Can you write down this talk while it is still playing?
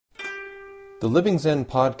The Living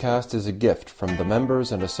Zen-podcast is a gift from the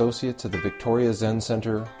members and associates of the Victoria Zen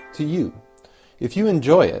Centre to you. If you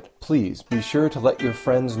enjoy it, please be sure to let your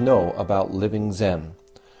friends know about Living Zen.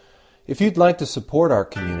 If you'd like to support our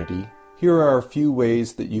community, here are a few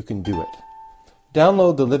ways that you can do it.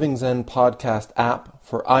 Download the Living Zen podcast app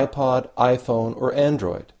for iPod, iPhone, or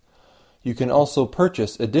Android. You can also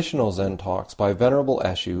purchase additional Zen Talks by Venerable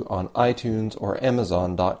Eshu on iTunes or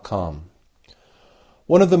Amazon.com.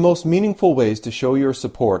 One of the most meaningful ways to show your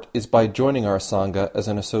support is by joining our Sangha as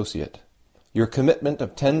an associate. Your commitment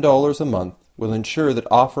of $10 a month will ensure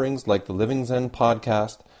that offerings like the Living Zen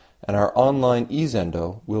podcast and our online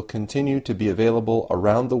e-Zendo will continue to be available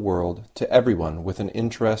around the world to everyone with an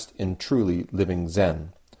interest in truly living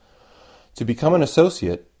Zen. To become an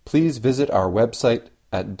associate, please visit our website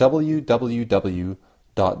at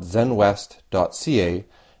www.zenwest.ca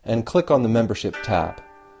and click on the membership tab.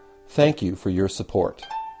 Thank you for your support.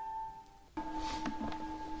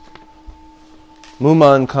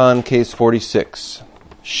 Mumonkan Case 46.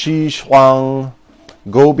 Shishuang,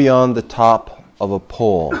 go beyond the top of a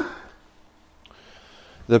pole.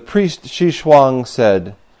 The priest Shishuang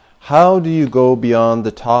said, "How do you go beyond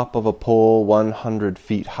the top of a pole 100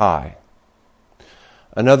 feet high?"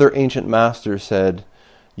 Another ancient master said,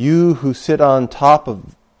 "You who sit on the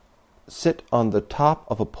top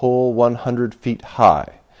of a pole 100 feet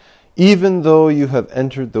high. Even though you have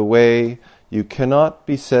entered the way, you cannot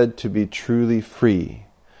be said to be truly free.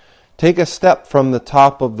 Take a step from the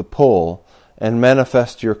top of the pole and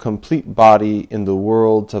manifest your complete body in the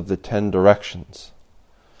worlds of the 10 directions."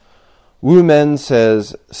 Wu Men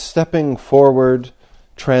says, "Stepping forward,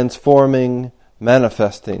 transforming,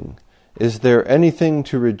 manifesting, is there anything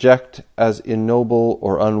to reject as ignoble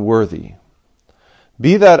or unworthy?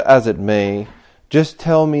 Be that as it may, just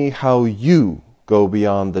tell me how you go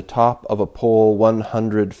beyond the top of a pole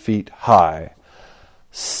 100 feet high."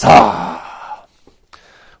 Sa!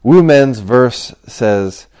 Wu Men's verse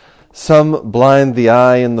says, "Some blind the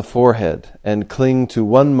eye in the forehead and cling to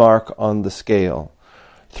one mark on the scale.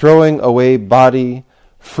 Throwing away body,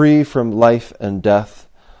 free from life and death,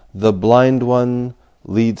 the blind one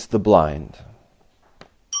leads the blind."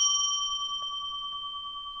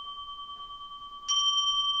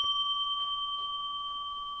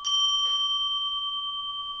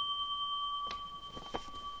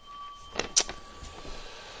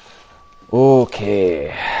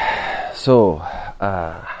 Okay, so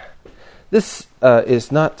this is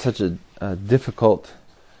not such a difficult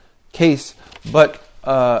case, but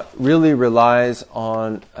really relies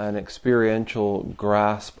on an experiential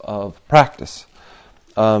grasp of practice.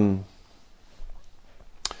 As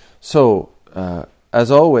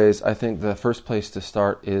always, I think the first place to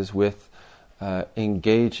start is with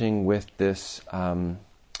engaging with this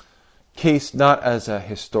case not as a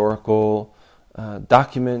historical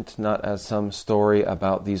document, not as some story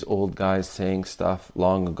about these old guys saying stuff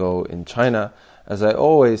long ago in China, as I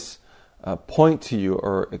always point to you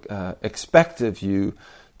or expect of you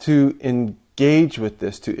to engage with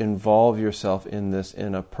this, to involve yourself in this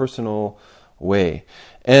in a personal way.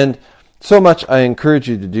 And so much I encourage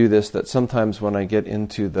you to do this that sometimes when I get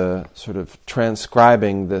into the sort of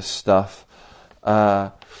transcribing this stuff,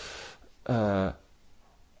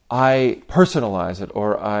 I personalize it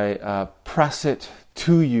or I press it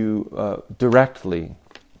to you directly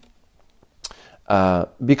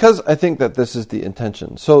because I think that this is the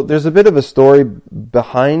intention. So there's a bit of a story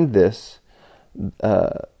behind this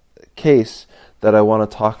case that I want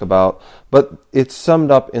to talk about, but it's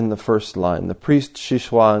summed up in the first line. The priest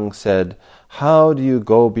Shishuang said, "How do you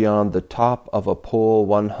go beyond the top of a pole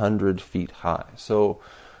 100 feet high?" So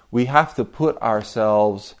we have to put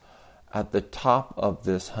ourselves at the top of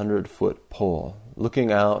this 100-foot pole,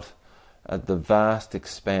 looking out at the vast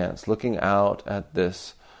expanse, looking out at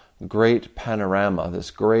this great panorama,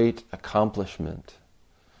 this great accomplishment.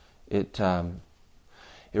 It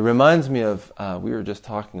reminds me of, we were just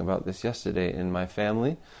talking about this yesterday in my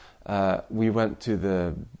family. We went to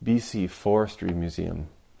the BC Forestry Museum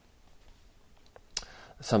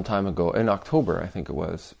some time ago, in October I think it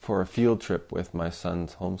was, for a field trip with my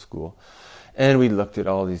son's homeschool. And we looked at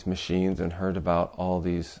all these machines and heard about all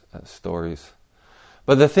these stories.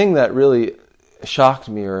 But the thing that really shocked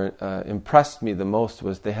me or impressed me the most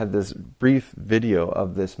was they had this brief video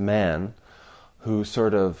of this man who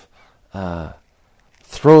sort of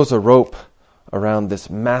throws a rope around this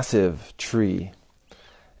massive tree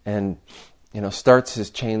and starts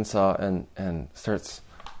his chainsaw and starts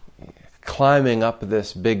climbing up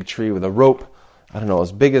this big tree with a rope, I don't know,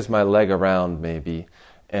 as big as my leg around maybe,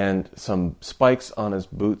 and some spikes on his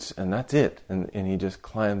boots, and that's it. And he just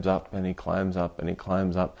climbs up, and he climbs up, and he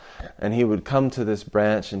climbs up. And he would come to this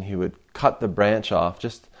branch, and he would cut the branch off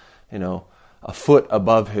just, a foot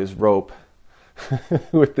above his rope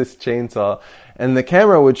with this chainsaw. And the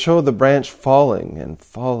camera would show the branch falling and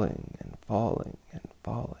falling and falling and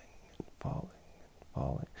falling and falling and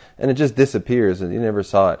falling. And it just disappears, and you never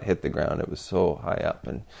saw it hit the ground. It was so high up.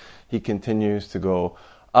 And he continues to go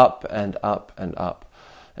up and up and up.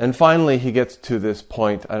 And finally he gets to this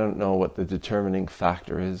point. I don't know what the determining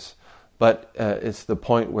factor is, but it's the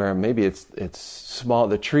point where maybe it's small.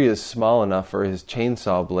 The tree is small enough for his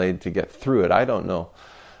chainsaw blade to get through it. I don't know.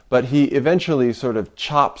 But he eventually sort of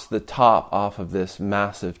chops the top off of this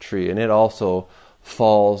massive tree, and it also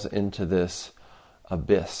falls into this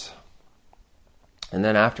abyss. And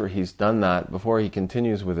then after he's done that, before he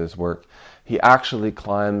continues with his work, he actually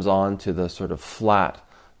climbs onto the sort of flat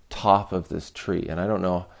top of this tree. And I don't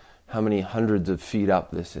know how many hundreds of feet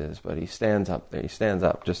up this is, but he stands up there. He stands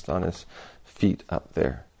up just on his feet up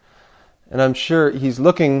there. And I'm sure he's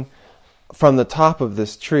looking from the top of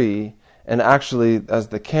this tree, and actually as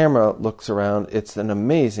the camera looks around, it's an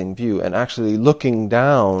amazing view, and actually looking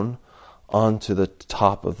down onto the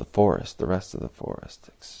top of the forest, the rest of the forest.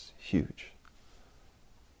 It's huge.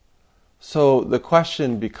 So the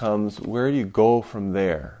question becomes, where do you go from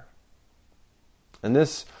there? And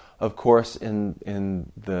this, of course, in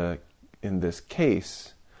this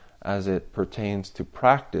case, as it pertains to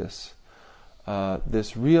practice,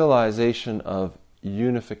 this realization of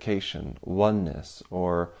unification, oneness,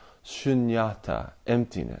 or shunyata,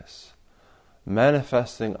 emptiness,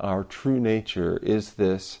 manifesting our true nature, is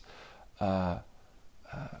this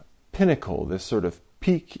pinnacle, this sort of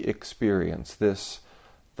peak experience,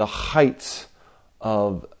 the heights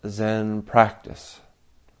of Zen practice.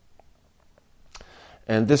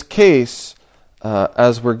 And this case,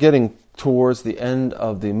 as we're getting towards the end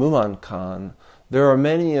of the Mumonkan, there are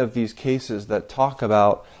many of these cases that talk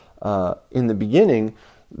about, in the beginning,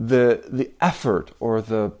 the effort or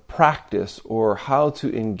the practice or how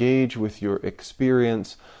to engage with your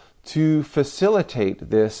experience to facilitate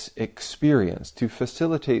this experience, to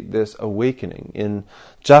facilitate this awakening. In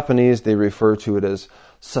Japanese, they refer to it as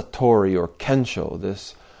satori or kensho,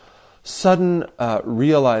 this sudden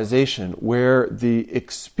realization where the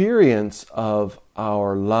experience of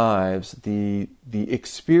our lives, the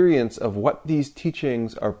experience of what these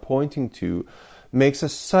teachings are pointing to, makes a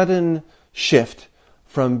sudden shift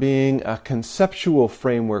from being a conceptual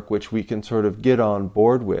framework which we can sort of get on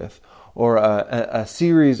board with, or a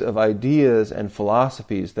series of ideas and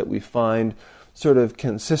philosophies that we find sort of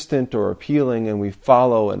consistent or appealing and we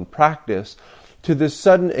follow and practice, to this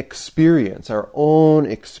sudden experience, our own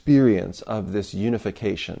experience of this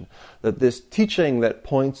unification. That this teaching that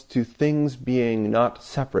points to things being not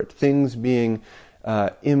separate, things being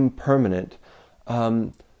impermanent,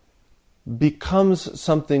 becomes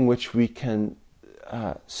something which we can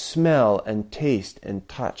smell and taste and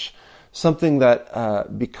touch. Something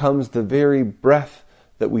that becomes the very breath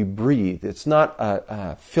that we breathe. It's not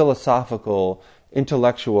a philosophical,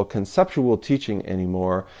 intellectual, conceptual teaching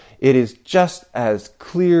anymore. It is just as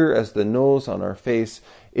clear as the nose on our face.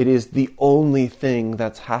 It is the only thing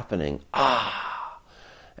that's happening.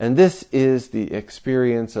 And this is the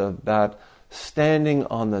experience of that standing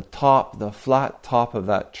on the top, the flat top of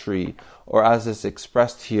that tree, or as is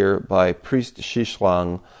expressed here by priest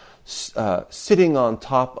Shishuang, sitting on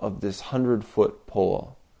top of this 100-foot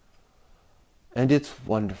pole. And it's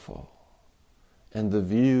wonderful. And the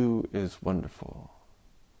view is wonderful.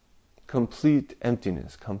 Complete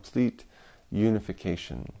emptiness, complete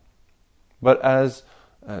unification. But as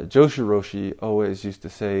Joshu Roshi always used to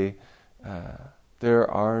say, there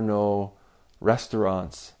are no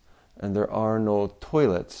restaurants and there are no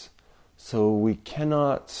toilets, so we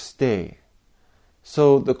cannot stay.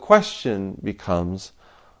 So the question becomes,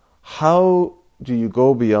 how do you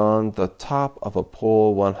go beyond the top of a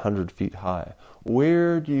pole 100 feet high?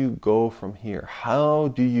 Where do you go from here? How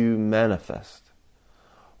do you manifest?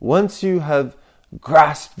 Once you have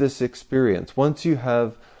grasped this experience, once you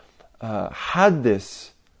have had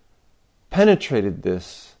this, penetrated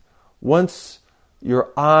this, once your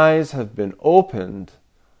eyes have been opened,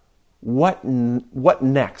 what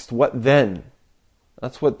next? What then?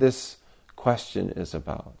 That's what this question is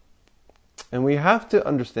about. And we have to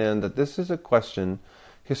understand that this is a question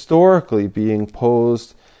historically being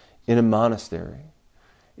posed in a monastery.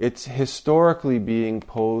 It's historically being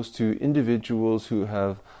posed to individuals who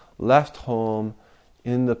have left home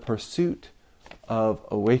in the pursuit of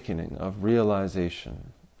awakening, of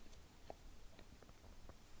realization.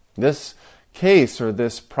 This case or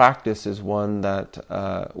this practice is one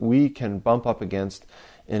that we can bump up against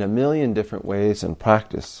in a million different ways and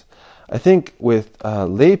practice. I think with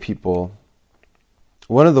lay people,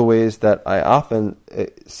 one of the ways that I often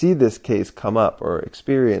see this case come up or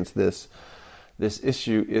experience this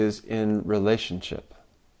issue is in relationship.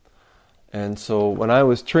 And so when I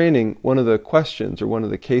was training, one of the questions or one of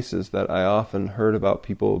the cases that I often heard about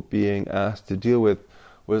people being asked to deal with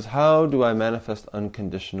was, how do I manifest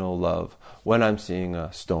unconditional love when I'm seeing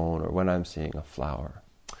a stone or when I'm seeing a flower?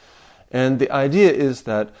 And the idea is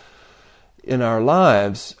that in our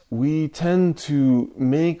lives, we tend to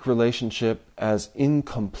make relationship as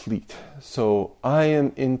incomplete. So I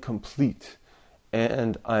am incomplete,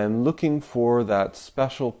 and I am looking for that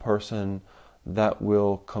special person that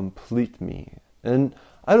will complete me. And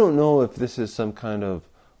I don't know if this is some kind of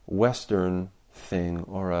Western thing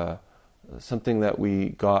or something that we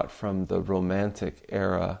got from the Romantic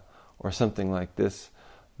era or something like this.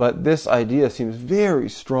 But this idea seems very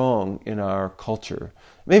strong in our culture.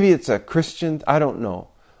 Maybe it's a Christian, I don't know.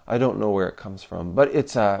 I don't know where it comes from. But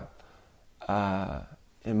it's in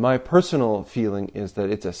my personal feeling is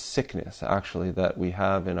that it's a sickness, actually, that we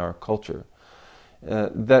have in our culture.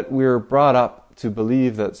 That we're brought up to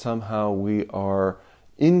believe that somehow we are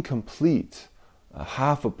incomplete,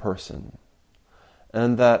 half a person.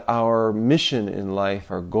 And that our mission in life,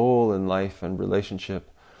 our goal in life and relationship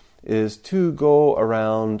is to go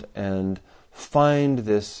around and find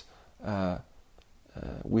this,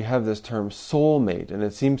 we have this term soulmate, and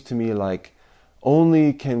it seems to me like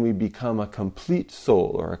only can we become a complete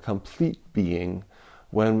soul or a complete being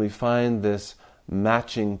when we find this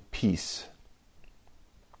matching piece.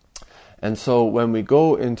 And so when we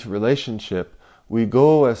go into relationship, we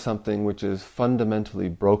go as something which is fundamentally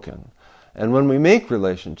broken. And when we make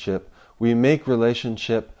relationship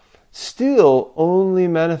still only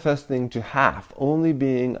manifesting to half, only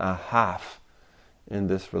being a half in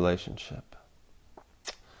this relationship.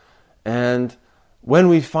 And when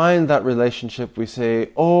we find that relationship, we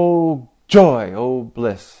say, oh joy, oh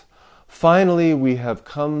bliss. Finally, we have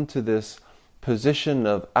come to this position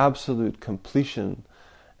of absolute completion.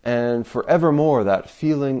 And forevermore, that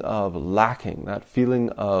feeling of lacking, that feeling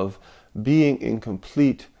of being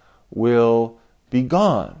incomplete will be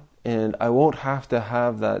gone. And I won't have to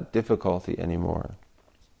have that difficulty anymore.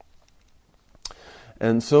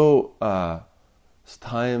 And so as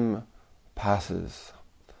time passes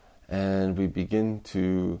and we begin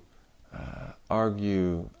to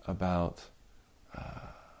argue about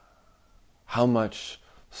how much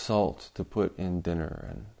salt to put in dinner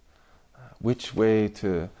and which way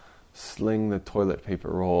to sling the toilet paper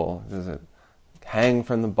roll. Does it hang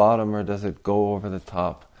from the bottom or does it go over the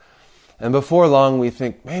top? And before long we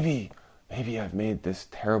think, maybe I've made this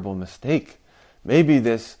terrible mistake. Maybe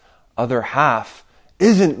this other half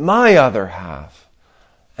isn't my other half.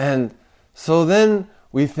 And so then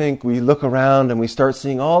we think, we look around and we start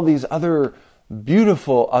seeing all these other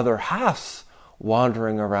beautiful other halves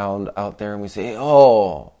wandering around out there, and we say,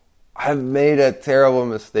 oh, I've made a terrible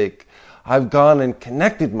mistake. I've gone and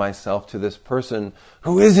connected myself to this person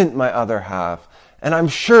who isn't my other half. And I'm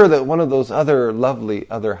sure that one of those other lovely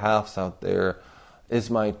other halves out there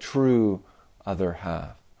is my true other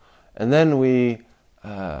half. And then we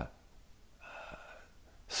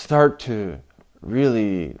start to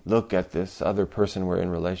really look at this other person we're in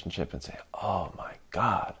relationship and say, oh my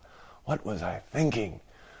God, what was I thinking?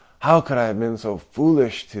 How could I have been so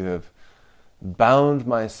foolish to have bound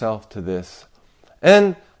myself to this?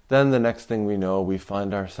 And then the next thing we know, we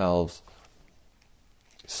find ourselves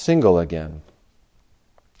single again.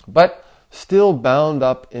 But still bound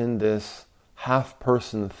up in this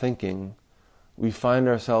half-person thinking, we find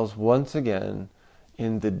ourselves once again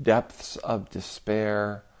in the depths of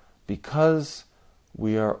despair because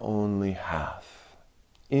we are only half,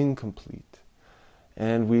 incomplete.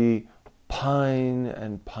 And we pine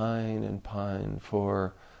and pine and pine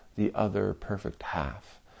for the other perfect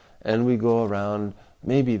half. And we go around,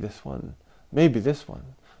 maybe this one, maybe this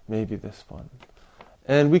one, maybe this one.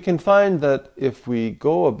 And we can find that if we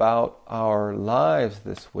go about our lives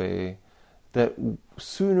this way, that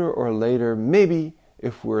sooner or later, maybe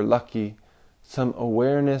if we're lucky, some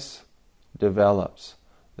awareness develops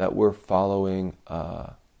that we're following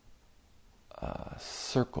a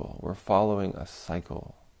circle, we're following a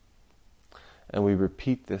cycle. And we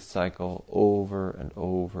repeat this cycle over and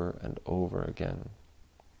over and over again.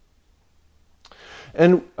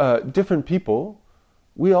 And different people,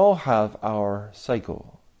 we all have our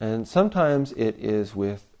cycle. And sometimes it is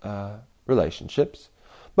with relationships,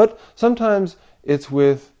 but sometimes it's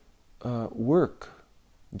with work,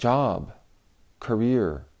 job,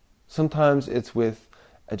 career, Sometimes it's with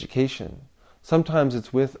education. Sometimes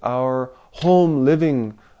it's with our home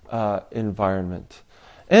living environment.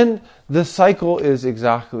 And the cycle is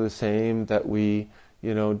exactly the same, that we,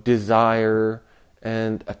 desire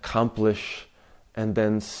and accomplish and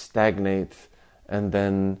then stagnate and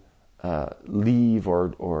then leave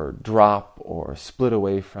or drop or split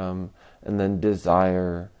away from, and then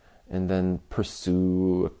desire and then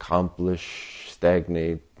pursue, accomplish,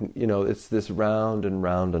 stagnate. It's this round and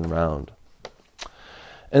round and round.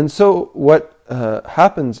 And so what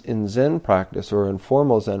happens in Zen practice, or in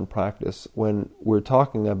formal Zen practice, when we're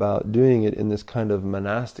talking about doing it in this kind of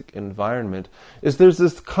monastic environment, is there's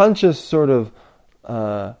this conscious sort of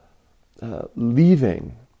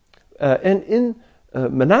leaving. And in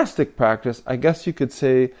monastic practice, I guess you could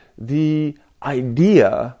say the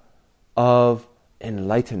idea of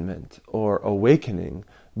enlightenment or awakening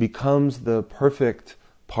becomes the perfect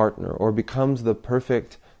partner, or becomes the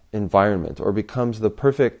perfect environment, or becomes the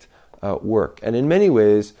perfect work. And in many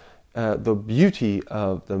ways, the beauty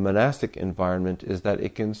of the monastic environment is that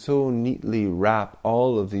it can so neatly wrap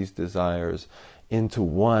all of these desires into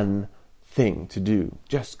one thing to do.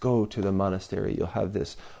 Just go to the monastery. You'll have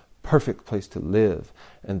this perfect place to live,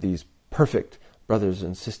 and these perfect brothers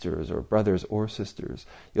and sisters, or brothers or sisters.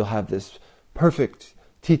 You'll have this perfect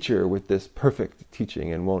teacher with this perfect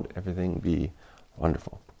teaching, and won't everything be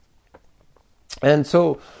wonderful? And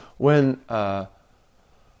so when Joshi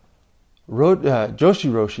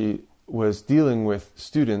Roshi was dealing with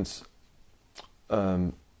students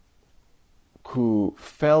who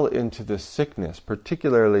fell into this sickness,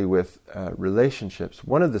 particularly with relationships,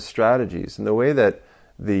 one of the strategies, and the way that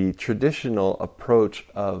the traditional approach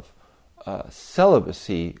of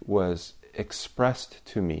celibacy was expressed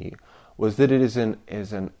to me, was that it is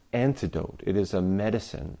an antidote, it is a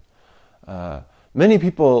medicine. Many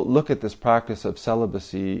people look at this practice of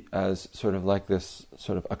celibacy as sort of like this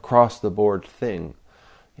sort of across-the-board thing.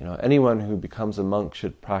 Anyone who becomes a monk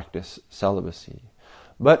should practice celibacy.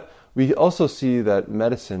 But we also see that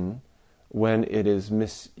medicine, when it is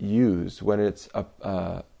misused, when it's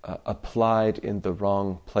applied in the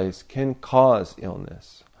wrong place, can cause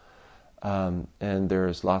illness. And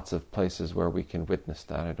there's lots of places where we can witness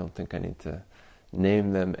that. I don't think I need to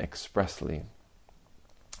name them expressly.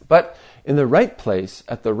 But in the right place,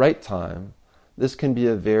 at the right time, this can be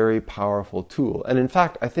a very powerful tool. And in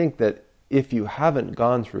fact, I think that if you haven't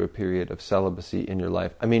gone through a period of celibacy in your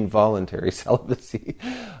life, I mean voluntary celibacy,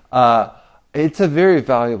 it's a very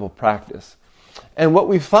valuable practice. And what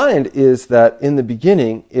we find is that in the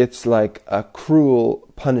beginning, it's like a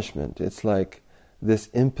cruel punishment. It's like this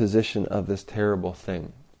imposition of this terrible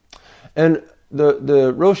thing. And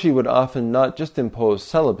the Roshi would often not just impose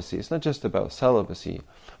celibacy. It's not just about celibacy,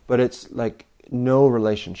 but it's like no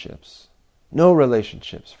relationships. No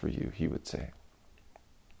relationships for you, he would say.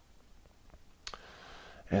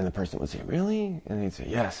 And the person would say, really? And he'd say,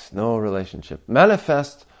 yes, no relationship.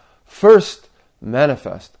 First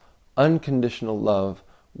manifest unconditional love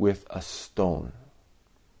with a stone.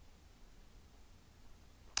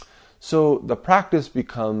 So the practice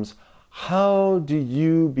becomes, how do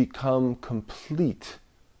you become complete?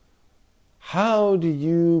 How do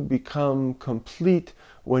you become complete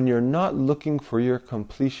when you're not looking for your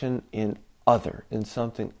completion in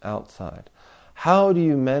something outside? How do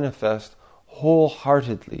you manifest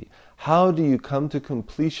wholeheartedly? How do you come to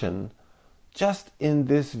completion just in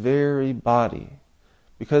this very body?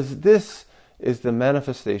 Because this is the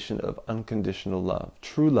manifestation of unconditional love.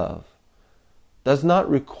 True love does not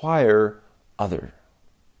require other.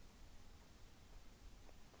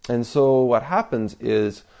 And so what happens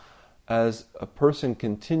is, as a person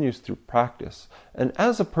continues through practice, and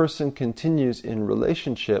as a person continues in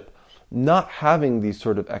relationship, not having these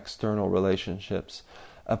sort of external relationships,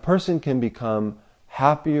 a person can become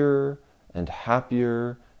happier and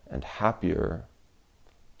happier and happier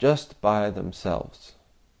just by themselves.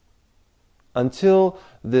 Until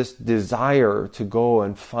this desire to go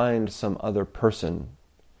and find some other person,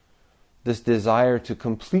 this desire to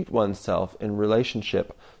complete oneself in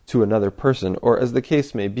relationship to another person, or as the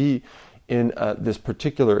case may be, in this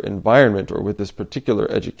particular environment, or with this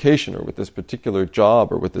particular education, or with this particular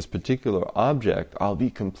job, or with this particular object, I'll be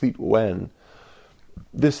complete when.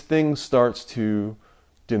 This thing starts to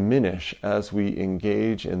diminish as we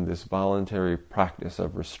engage in this voluntary practice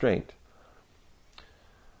of restraint.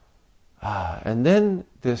 And then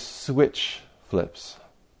this switch flips,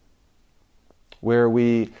 where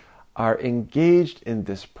we are engaged in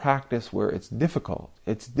this practice where it's difficult.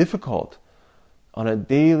 It's difficult on a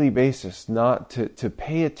daily basis not to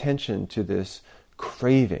pay attention to this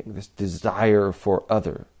craving, this desire for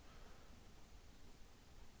other.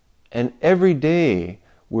 And every day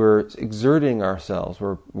we're exerting ourselves,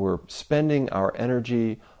 we're spending our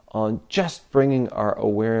energy on just bringing our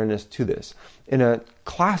awareness to this. In a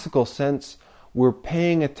classical sense, we're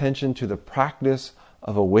paying attention to the practice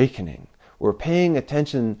of awakening. We're paying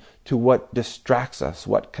attention to what distracts us,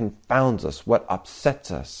 what confounds us, what upsets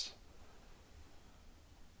us.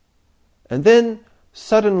 And then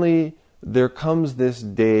suddenly there comes this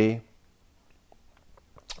day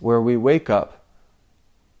where we wake up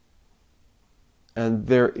and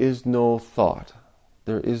there is no thought.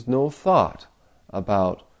 There is no thought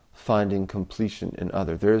about finding completion in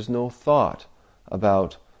other. There is no thought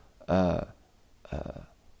about, I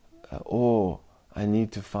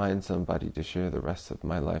need to find somebody to share the rest of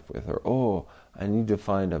my life with, or I need to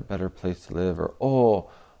find a better place to live, or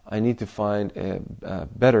I need to find a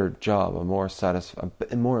better job, a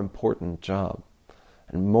more important job,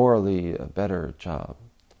 and morally a better job.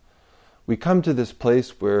 We come to this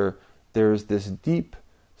place where there's this deep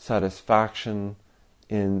satisfaction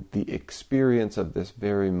in the experience of this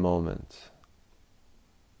very moment.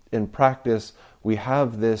 In practice, we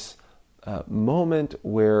have this moment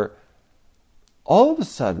where all of a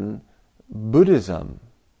sudden Buddhism,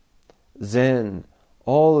 Zen,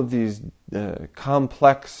 all of these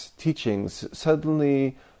complex teachings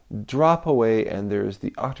suddenly drop away, and there's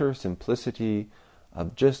the utter simplicity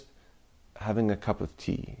of just having a cup of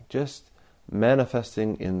tea, just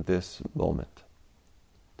manifesting in this moment.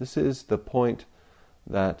 This is the point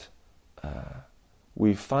that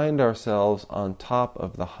we find ourselves on top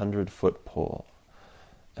of the 100-foot pole.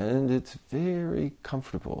 And it's very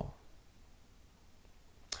comfortable.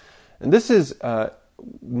 And this is Joshi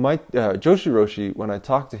Roshi, when I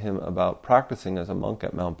talked to him about practicing as a monk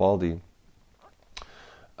at Mount Baldy,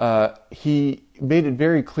 he made it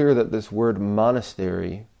very clear that this word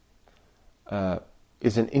monastery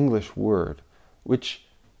is an English word, which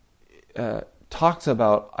talks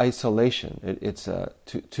about isolation. It's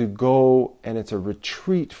to go, and it's a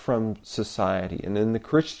retreat from society. And in the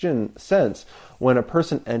Christian sense, when a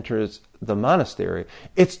person enters the monastery,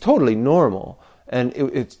 it's totally normal, and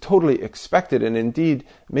it's totally expected, and indeed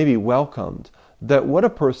maybe welcomed, that what a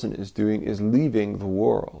person is doing is leaving the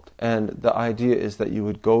world. And the idea is that you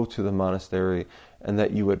would go to the monastery and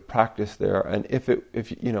that you would practice there, and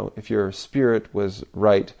if your spirit was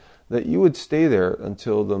right, that you would stay there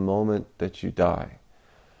until the moment that you die.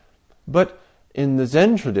 But in the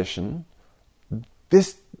Zen tradition,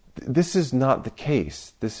 this is not the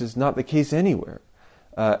case. This is not the case anywhere.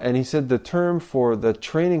 And he said the term for the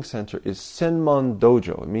training center is Senmon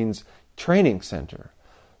Dojo. It means training center.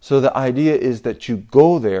 So the idea is that you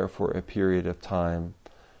go there for a period of time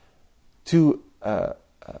to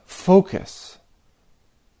focus,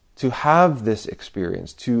 to have this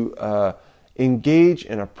experience, to engage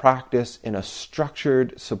in a practice in a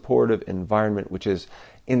structured, supportive environment which is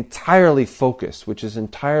entirely focused, which is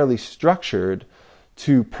entirely structured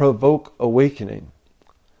to provoke awakening.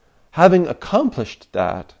 Having accomplished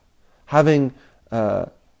that, having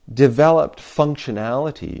developed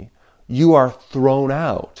functionality, you are thrown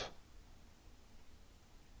out.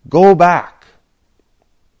 Go back.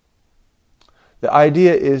 The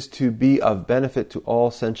idea is to be of benefit to all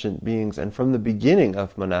sentient beings, and from the beginning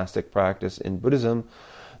of monastic practice in Buddhism,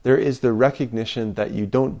 there is the recognition that you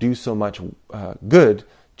don't do so much good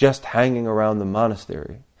just hanging around the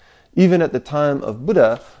monastery. Even at the time of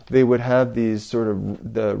Buddha, they would have these sort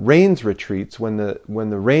of the rains retreats. When the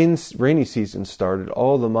rainy season started,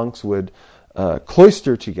 all the monks would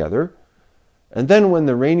cloister together, and then when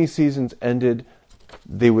the rainy seasons ended,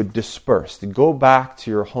 they would disperse. They'd go back to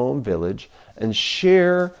your home village and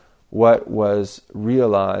share what was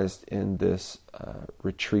realized in this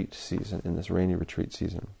retreat season, in this rainy retreat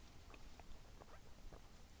season.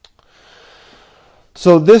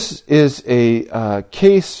 So this is a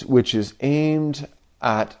case which is aimed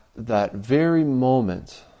at that very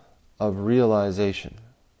moment of realization.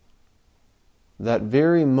 That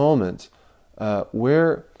very moment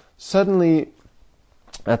where suddenly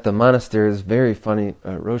at the monastery is very funny.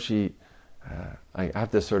 Roshi, I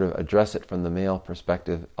have to sort of address it from the male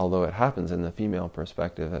perspective, although it happens in the female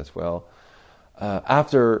perspective as well.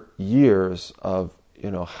 After years of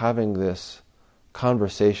having this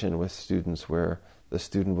conversation with students, where the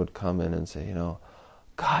student would come in and say,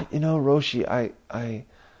 God, Roshi, I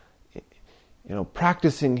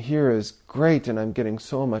practicing here is great, and I'm getting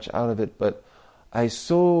so much out of it, but I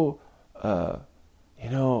so,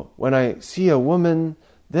 when I see a woman,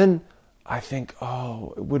 then I think,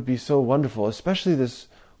 oh, it would be so wonderful, especially this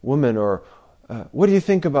woman, or what do you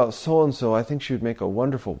think about so-and-so? I think she would make a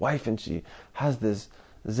wonderful wife, and she has this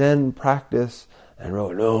Zen practice. And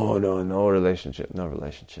no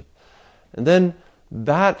relationship. And then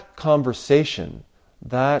that conversation,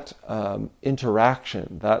 that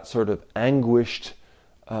interaction, that sort of anguished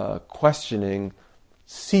questioning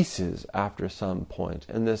ceases after some point,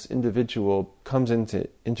 and this individual comes into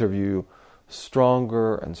interview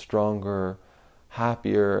stronger and stronger,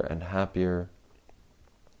 happier and happier.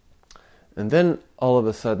 And then all of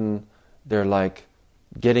a sudden they're like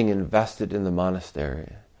getting invested in the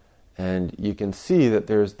monastery, and you can see that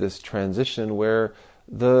there's this transition where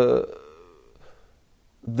the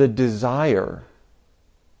desire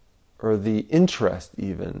or the interest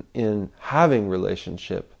even in having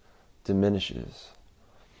relationship diminishes.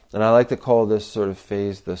 And I like to call this sort of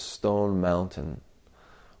phase the stone mountain,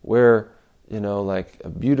 where, like a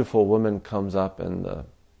beautiful woman comes up and the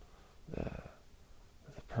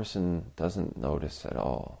person doesn't notice at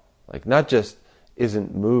all. Like, not just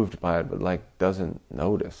isn't moved by it, but like doesn't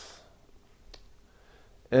notice.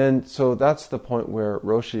 And so that's the point where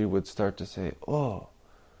Roshi would start to say, oh,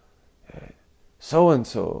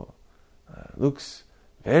 so-and-so looks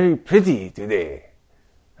very pretty today.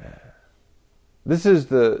 This is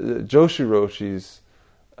the Joshu Roshi's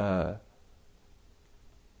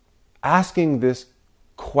asking this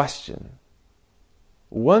question.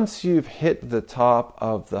 Once you've hit the top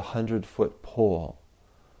of the 100-foot pole,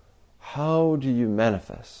 how do you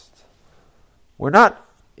manifest? We're not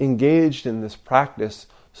engaged in this practice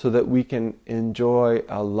so that we can enjoy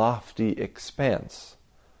a lofty expanse.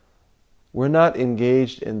 We're not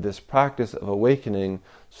engaged in this practice of awakening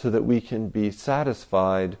so that we can be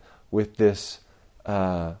satisfied with this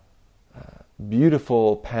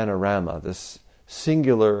beautiful panorama, this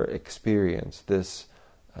singular experience, this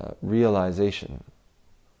realization.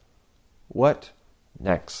 What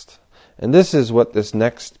next? And this is what this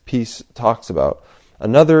next piece talks about.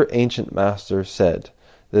 Another ancient master said,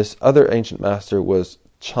 this other ancient master was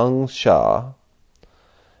Cheng Sha,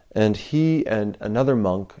 and he and another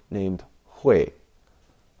monk named Hui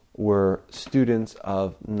were students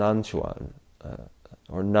of Nanchuan,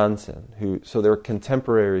 or Nansen, so they're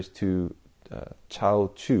contemporaries to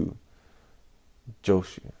Chao Chu,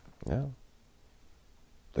 Joshu,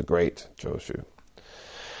 the great Joshu.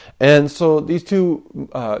 And so these two,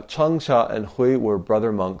 Cheng Sha and Hui, were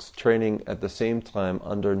brother monks training at the same time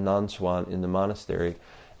under Nanchuan in the monastery.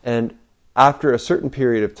 And after a certain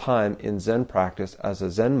period of time in Zen practice as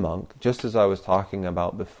a Zen monk, just as I was talking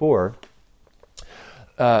about before,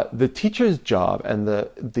 the teacher's job and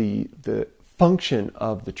the function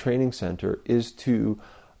of the training center is to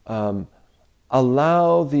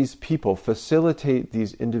allow these people, facilitate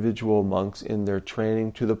these individual monks in their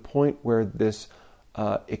training to the point where this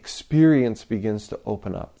experience begins to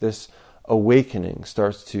open up. This awakening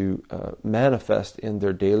starts to manifest in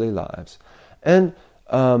their daily lives. And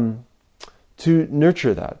to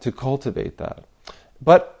nurture that, to cultivate that.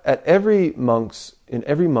 But in every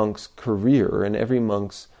monk's career, in every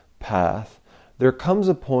monk's path, there comes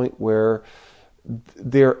a point where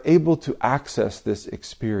they're able to access this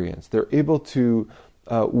experience. They're able to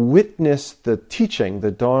witness the teaching,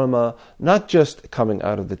 the Dharma, not just coming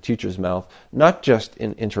out of the teacher's mouth, not just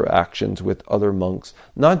in interactions with other monks,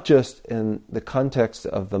 not just in the context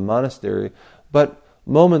of the monastery, but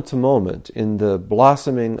moment to moment, in the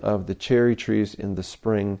blossoming of the cherry trees in the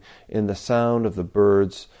spring, in the sound of the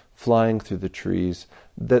birds flying through the trees,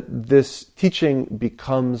 that this teaching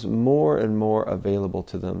becomes more and more available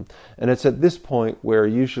to them. And it's at this point where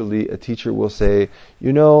usually a teacher will say,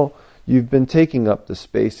 you've been taking up the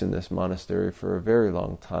space in this monastery for a very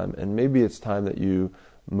long time, and maybe it's time that you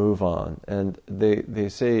move on. And they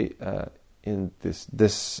say in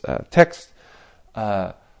this text,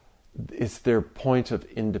 it's their point of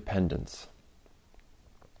independence.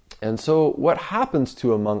 And so what happens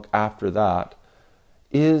to a monk after that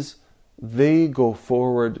is they go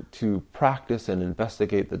forward to practice and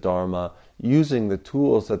investigate the Dharma using the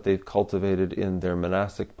tools that they've cultivated in their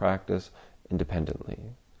monastic practice independently.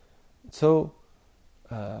 So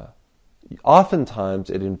oftentimes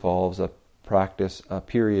it involves a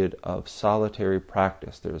period of solitary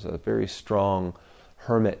practice. There's a very strong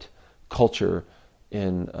hermit culture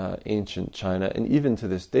in ancient China, and even to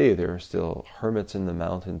this day there are still hermits in the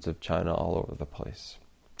mountains of China all over the place.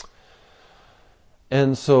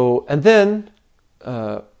 And then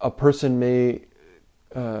a person may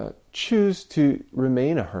choose to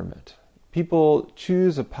remain a hermit. People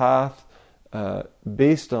choose a path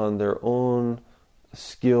based on their own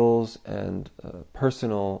skills and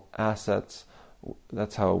personal assets.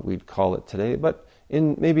 That's how we'd call it today. But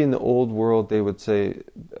maybe in the old world, they would say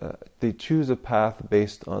they choose a path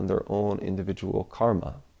based on their own individual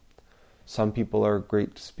karma. Some people are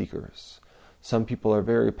great speakers. Some people are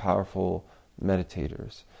very powerful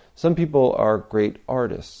meditators. Some people are great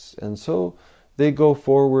artists, and so they go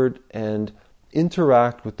forward and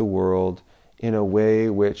interact with the world in a way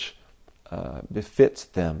which befits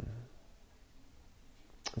them.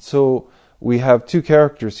 So we have two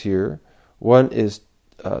characters here. One is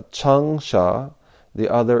Changsha, the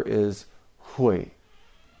other is Hui.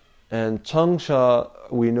 And Changsha,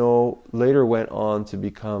 we know, later went on to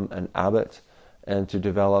become an abbot and to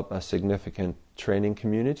develop a significant training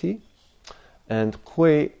community. And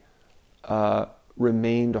Hui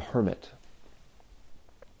remained a hermit.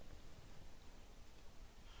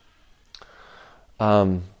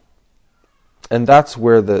 And that's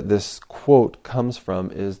where this quote comes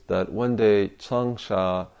from, is that one day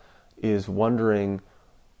Changsha is wondering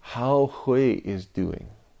how Hui is doing.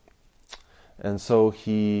 And so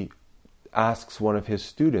he asks one of his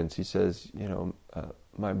students, he says,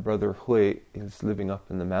 my brother Hui is living up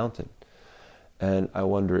in the mountain, and I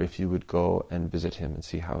wonder if you would go and visit him and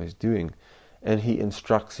see how he's doing. And he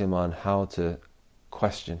instructs him on how to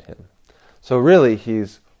question him. So really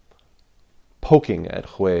he's poking at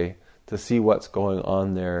Hui to see what's going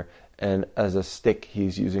on there, and as a stick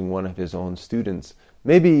he's using one of his own students.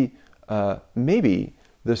 Maybe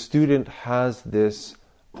the student has this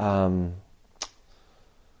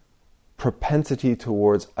propensity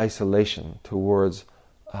towards isolation, towards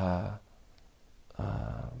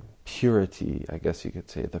purity, I guess you could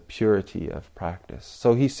say, the purity of practice.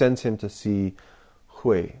 So he sends him to see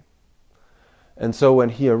Hui. And so when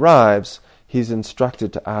he arrives, he's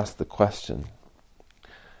instructed to ask the question,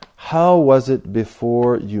 how was it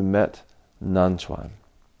before you met Nanchuan?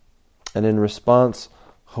 And in response,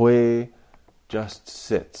 Hui just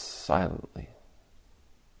sits silently.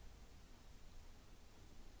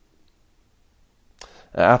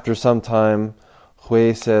 After some time,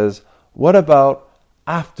 Hui says, what about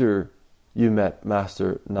after you met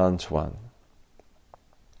Master Nanchuan?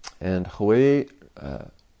 And Hui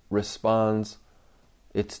responds,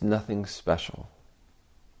 it's nothing special.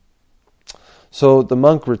 So the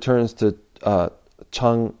monk returns to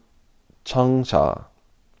Changsha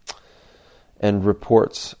and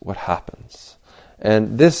reports what happens.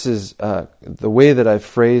 And this is, the way that I've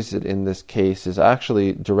phrased it in this case is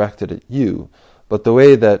actually directed at you. But the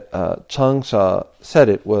way that Changsha said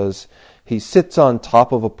it was, he sits on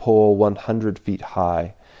top of a pole 100 feet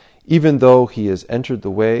high. Even though he has entered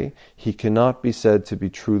the way, he cannot be said to be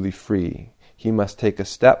truly free. He must take a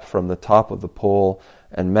step from the top of the pole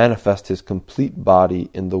and manifest his complete body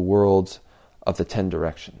in the worlds of the 10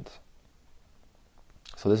 directions.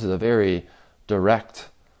 So this is a very direct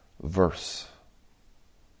verse,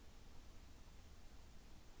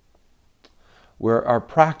 where our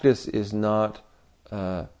practice is not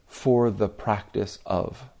for the practice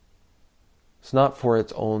of. It's not for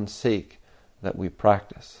its own sake that we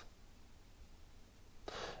practice.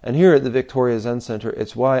 And here at the Victoria Zen Centre,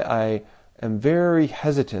 it's why I am very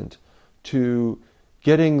hesitant to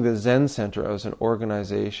getting the Zen Centre as an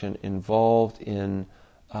organization involved in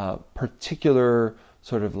particular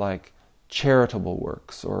sort of like charitable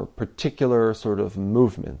works, or particular sort of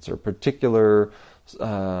movements, or particular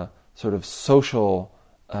sort of social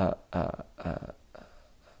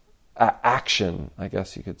action, I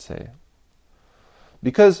guess you could say.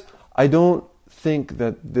 Because I don't think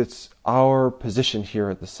that it's our position here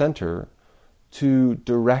at the center to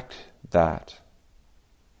direct that.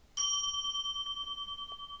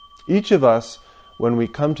 Each of us, when we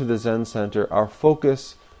come to the Zen Center, our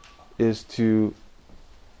focus is to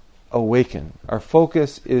awaken. Our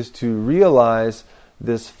focus is to realize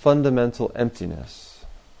this fundamental emptiness,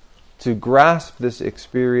 to grasp this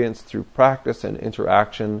experience through practice and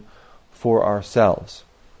interaction for ourselves.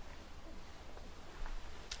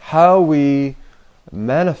 How we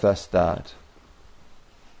manifest that,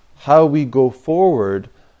 how we go forward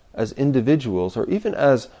as individuals, or even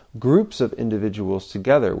as groups of individuals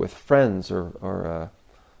together with friends or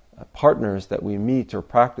partners that we meet or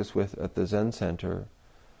practice with at the Zen Center,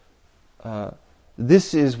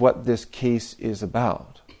 this is what this case is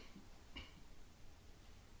about.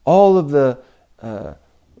 All of the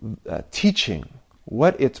teaching,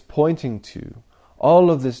 what it's pointing to,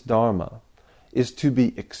 all of this Dharma is to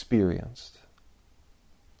be experienced.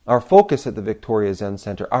 Our focus at the Victoria Zen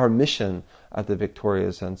Centre, our mission at the Victoria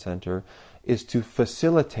Zen Centre, is to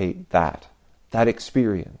facilitate that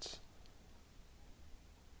experience.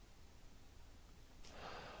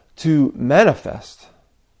 To manifest,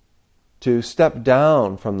 to step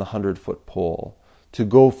down from the 100-foot pole, to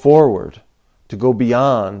go forward, to go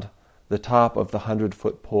beyond the top of the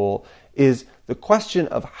 100-foot pole, is the question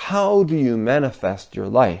of how do you manifest your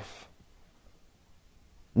life?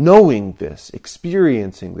 knowing this,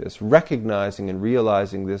 experiencing this, recognizing and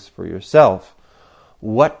realizing this for yourself,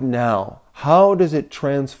 what now? How does it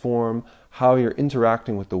transform how you're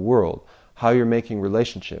interacting with the world, how you're making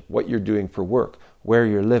relationship, what you're doing for work, where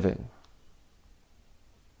you're living?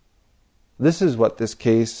 This is what this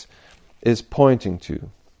case is pointing to.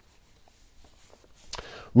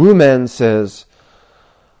 Wu Men says,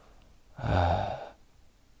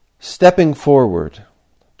 stepping forward,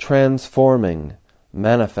 transforming,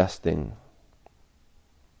 manifesting.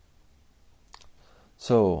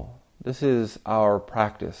 So, this is our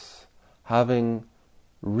practice, having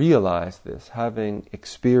realized this, having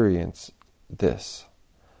experienced this,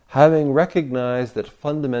 having recognized that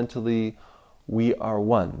fundamentally we are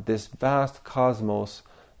one. This vast cosmos,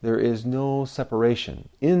 there is no separation.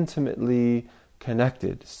 Intimately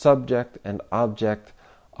connected, subject and object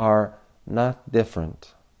are not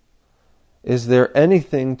different. Is there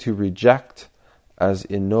anything to reject as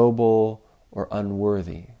ignoble or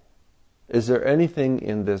unworthy? Is there anything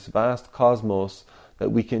in this vast cosmos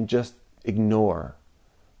that we can just ignore,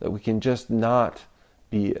 that we can just not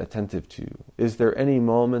be attentive to? Is there any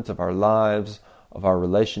moment of our lives, of our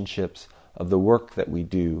relationships, of the work that we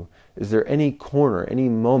do? Is there any corner, any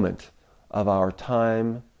moment of our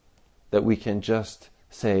time that we can just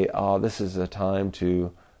say, oh, this is a time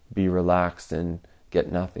to be relaxed and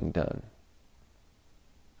get nothing done?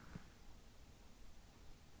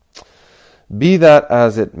 Be that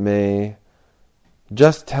as it may,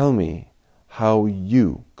 just tell me how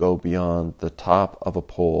you go beyond the top of a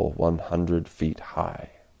pole 100 feet high.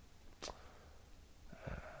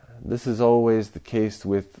 This is always the case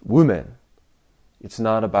with women. It's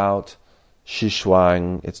not about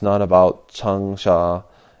Shishuang, it's not about Changsha,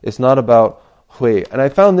 it's not about Hui. And I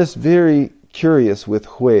found this very curious with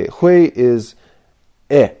Hui. Hui is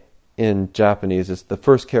E in Japanese. It's the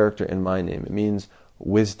first character in my name. It means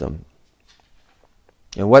wisdom.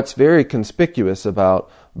 And what's very conspicuous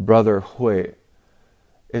about Brother Hui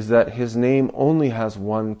is that his name only has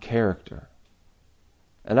one character.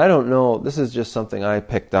 And I don't know, this is just something I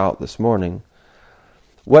picked out this morning.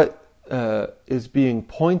 What is being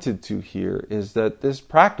pointed to here is that this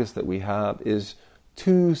practice that we have is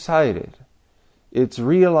two-sided. It's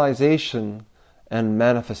realization and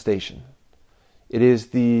manifestation. It is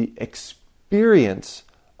the experience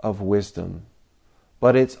of wisdom,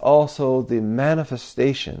 but it's also the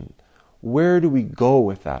manifestation. Where do we go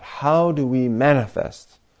with that? How do we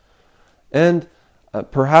manifest? And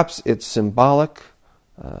perhaps it's symbolic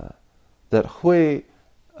that Hui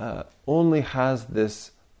only has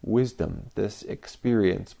this wisdom, this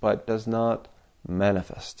experience, but does not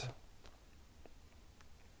manifest.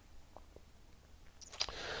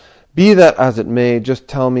 Be that as it may, just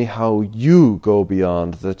tell me how you go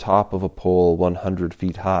beyond the top of a pole 100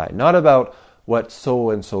 feet high. Not about what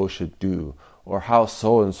so-and-so should do, or how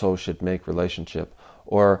so-and-so should make relationship,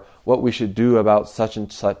 or what we should do about such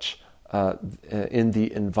and such in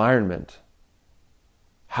the environment,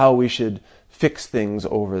 how we should fix things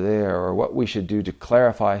over there, or what we should do to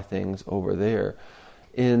clarify things over there.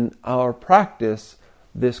 In our practice,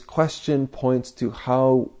 this question points to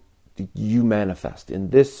how you manifest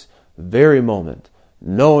in this very moment,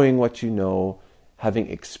 knowing what you know, having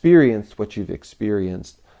experienced what you've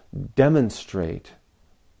experienced. Demonstrate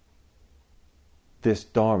this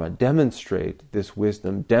Dharma, demonstrate this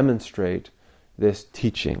wisdom, demonstrate this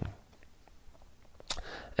teaching.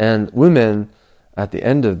 And women, at the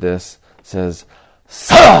end of this, says,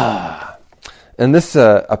 Sa! And this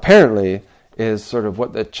apparently is sort of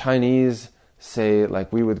what the Chinese say,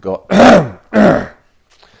 like we would go, and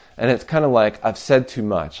it's kind of like, I've said too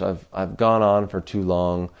much, I've gone on for too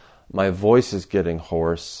long, my voice is getting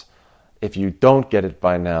hoarse. If you don't get it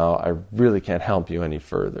by now, I really can't help you any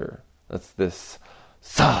further. That's this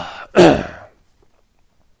Sa.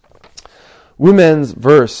 Women's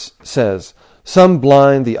verse says, some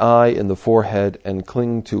blind the eye in the forehead and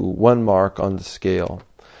cling to one mark on the scale.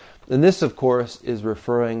 And this, of course, is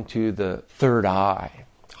referring to the third eye.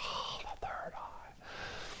 Oh, the third eye.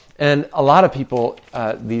 And a lot of people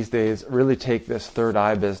these days really take this third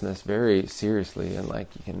eye business very seriously, and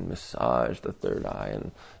like you can massage the third eye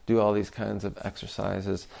and do all these kinds of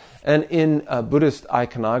exercises. And in Buddhist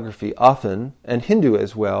iconography often, and Hindu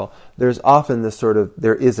as well, there's often this sort of,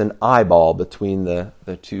 there is an eyeball between the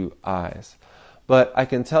two eyes. But I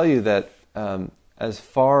can tell you that as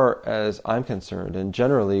far as I'm concerned, and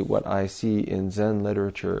generally what I see in Zen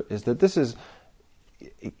literature, is that this is,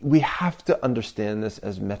 we have to understand this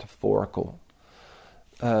as metaphorical.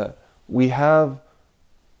 We have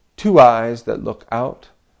two eyes that look out,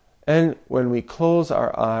 and when we close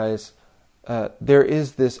our eyes, there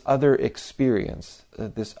is this other experience,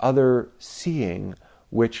 this other seeing,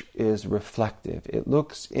 which is reflective. It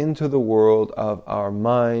looks into the world of our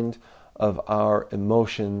mind, of our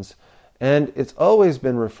emotions, and it's always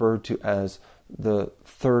been referred to as the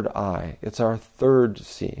third eye. It's our third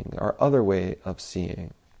seeing, our other way of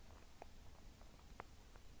seeing.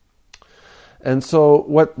 And so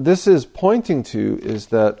what this is pointing to is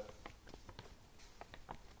that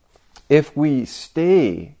if we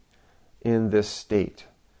stay in this state,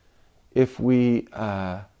 if we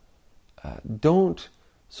don't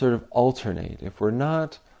sort of alternate, if we're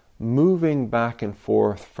not moving back and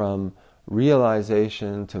forth from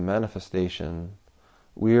realization to manifestation,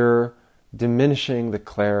 we're diminishing the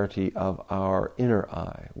clarity of our inner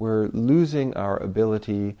eye. We're losing our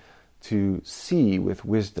ability to see with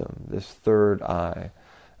wisdom, this third eye.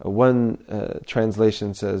 One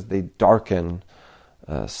translation says they darken,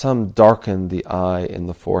 some darken the eye in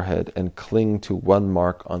the forehead and cling to one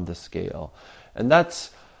mark on the scale. And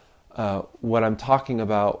that's what I'm talking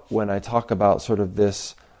about when I talk about sort of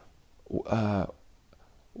this,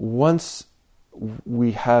 once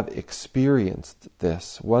we have experienced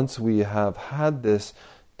this, once we have had this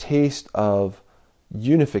taste of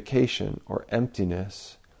unification or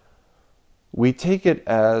emptiness, we take it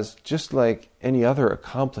as just like any other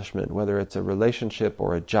accomplishment, whether it's a relationship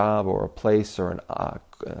or a job or a place or a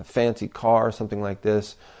fancy car or something like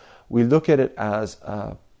this. We look at it as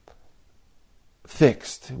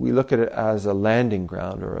fixed. We look at it as a landing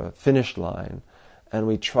ground or a finish line, and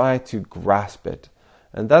we try to grasp it.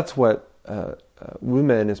 And that's what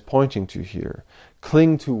Mumonkan is pointing to here.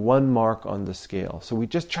 Cling to one mark on the scale. So we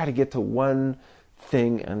just try to get to one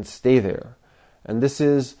thing and stay there. And this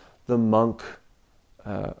is the monk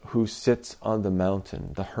who sits on the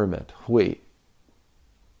mountain, the hermit, Hui.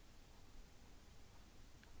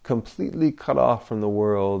 Completely cut off from the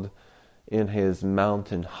world in his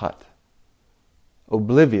mountain hut.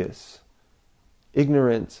 Oblivious,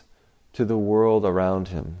 ignorant to the world around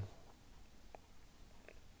him.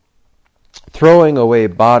 Throwing away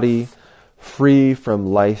body, free from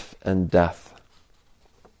life and death.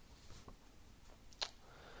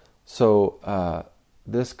 So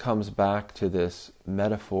this comes back to this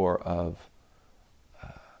metaphor of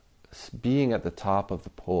being at the top of the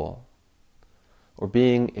pole, or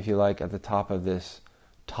being, if you like, at the top of this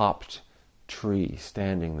topped tree,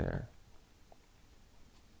 standing there.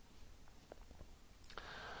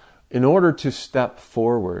 In order to step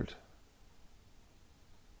forward,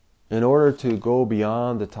 in order to go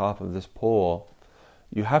beyond the top of this pole,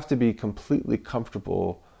 you have to be completely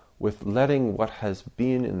comfortable with letting what has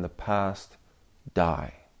been in the past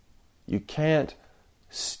die. You can't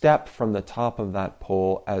step from the top of that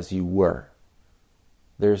pole as you were.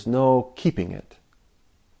 There's no keeping it.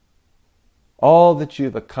 All that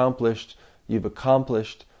you've accomplished,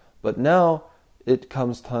 but now it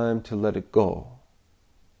comes time to let it go.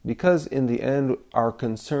 Because in the end, our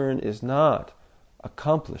concern is not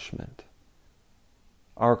accomplishment.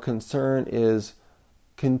 Our concern is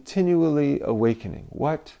continually awakening.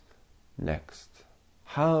 What next?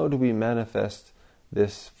 How do we manifest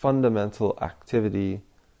this fundamental activity?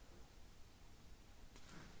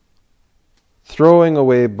 Throwing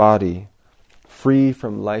away body, free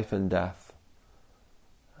from life and death.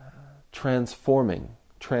 Transforming,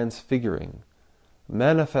 transfiguring,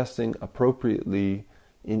 manifesting appropriately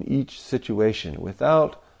in each situation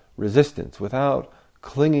without resistance, without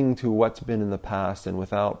clinging to what's been in the past, and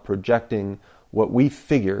without projecting what we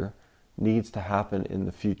figure needs to happen in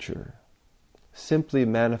the future. Simply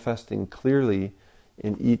manifesting clearly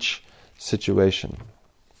in each situation.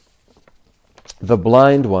 The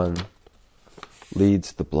blind one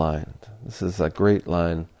leads the blind. This is a great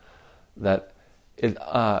line that it's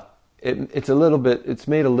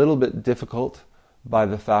made a little bit difficult by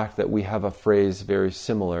the fact that we have a phrase very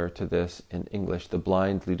similar to this in English, the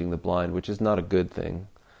blind leading the blind, which is not a good thing.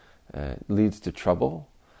 It leads to trouble.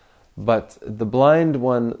 But the blind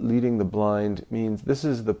one leading the blind means this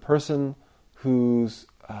is the person whose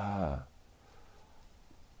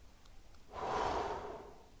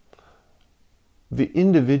the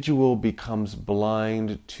individual becomes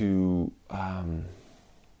blind to how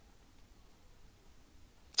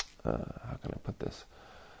can I put this?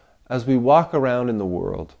 As we walk around in the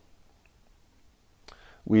world,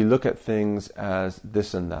 we look at things as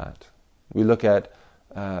this and that. We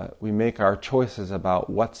make our choices about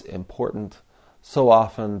what's important so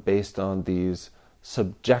often based on these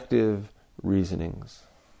subjective reasonings.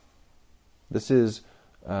 This is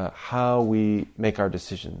how we make our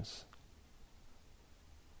decisions.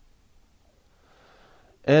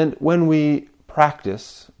 And when we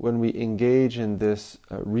practice, when we engage in this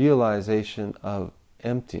realization of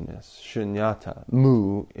emptiness, shunyata,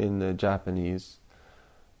 mu in the Japanese,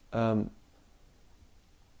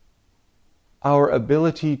 our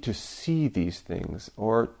ability to see these things,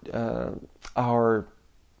 or our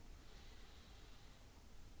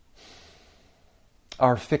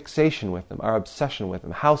fixation with them, our obsession with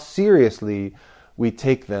them, how seriously we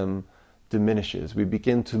take them diminishes. We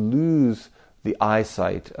begin to lose the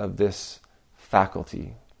eyesight of this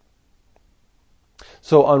faculty.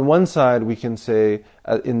 So on one side we can say,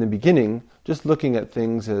 in the beginning, just looking at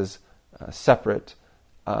things as separate,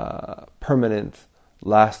 permanent,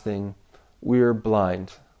 lasting, we're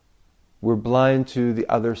blind. We're blind to the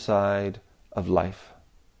other side of life.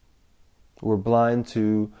 We're blind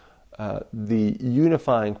to the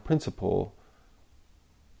unifying principle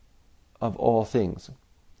of all things.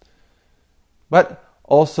 But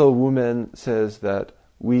also Wumen says that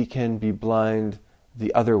we can be blind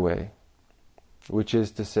the other way, which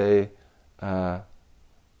is to say,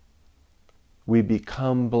 we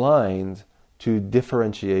become blind to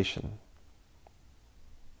differentiation.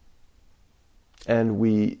 And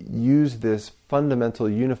we use this fundamental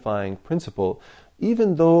unifying principle,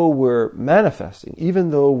 even though we're manifesting,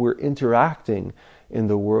 even though we're interacting in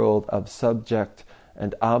the world of subject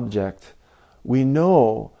and object, we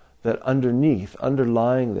know that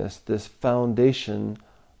underlying this foundation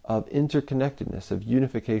of interconnectedness, of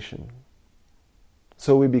unification.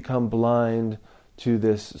 So we become blind to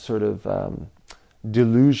this sort of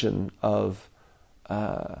delusion of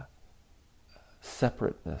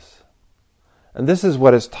separateness. And this is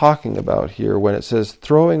what it's talking about here when it says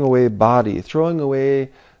throwing away body, throwing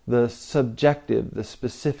away the subjective, the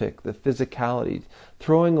specific, the physicality,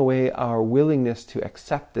 throwing away our willingness to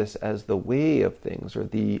accept this as the way of things or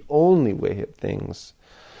the only way of things.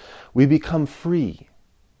 We become free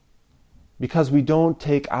because we don't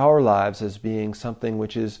take our lives as being something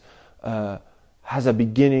which is has a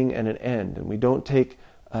beginning and an end, and we don't take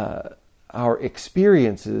our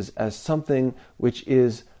experiences as something which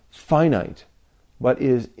is finite, but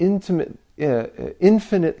is infinitely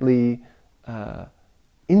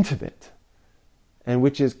intimate, and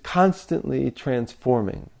which is constantly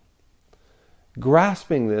transforming.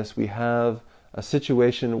 Grasping this, we have a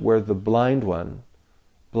situation where the blind one,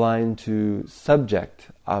 blind to subject,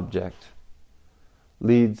 object,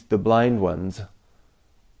 leads the blind ones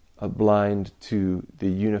blind to the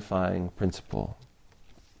unifying principle.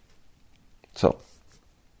 So,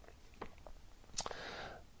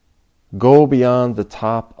 go beyond the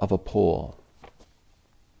top of a pole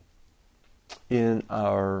in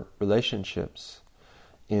our relationships,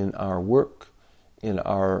 in our work, in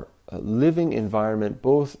our living environment,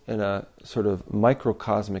 both in a sort of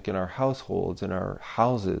microcosmic, in our households, in our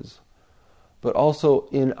houses, but also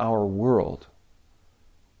in our world.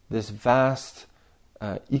 This vast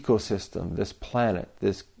ecosystem, this planet,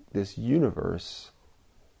 this universe.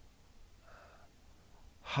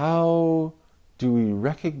 How do we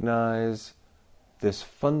recognize this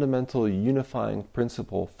fundamental unifying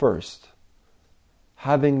principle first?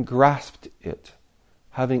 Having grasped it,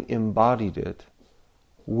 having embodied it,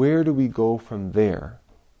 where do we go from there?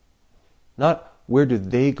 Not where do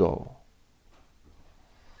they go,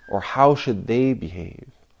 or how should they behave,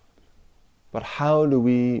 but how do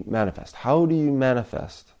we manifest? How do you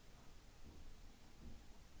manifest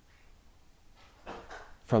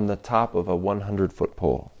from the top of a 100-foot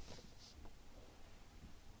pole?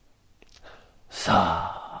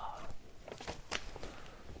 Sa.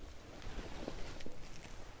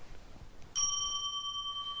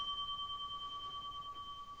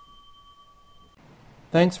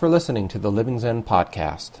 Thanks for listening to the Living Zen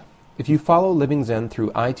podcast. If you follow Living Zen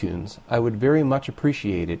through iTunes, I would very much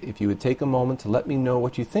appreciate it if you would take a moment to let me know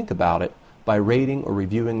what you think about it by rating or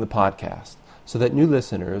reviewing the podcast, so that new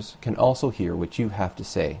listeners can also hear what you have to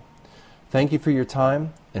say. Thank you for your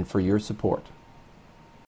time and for your support.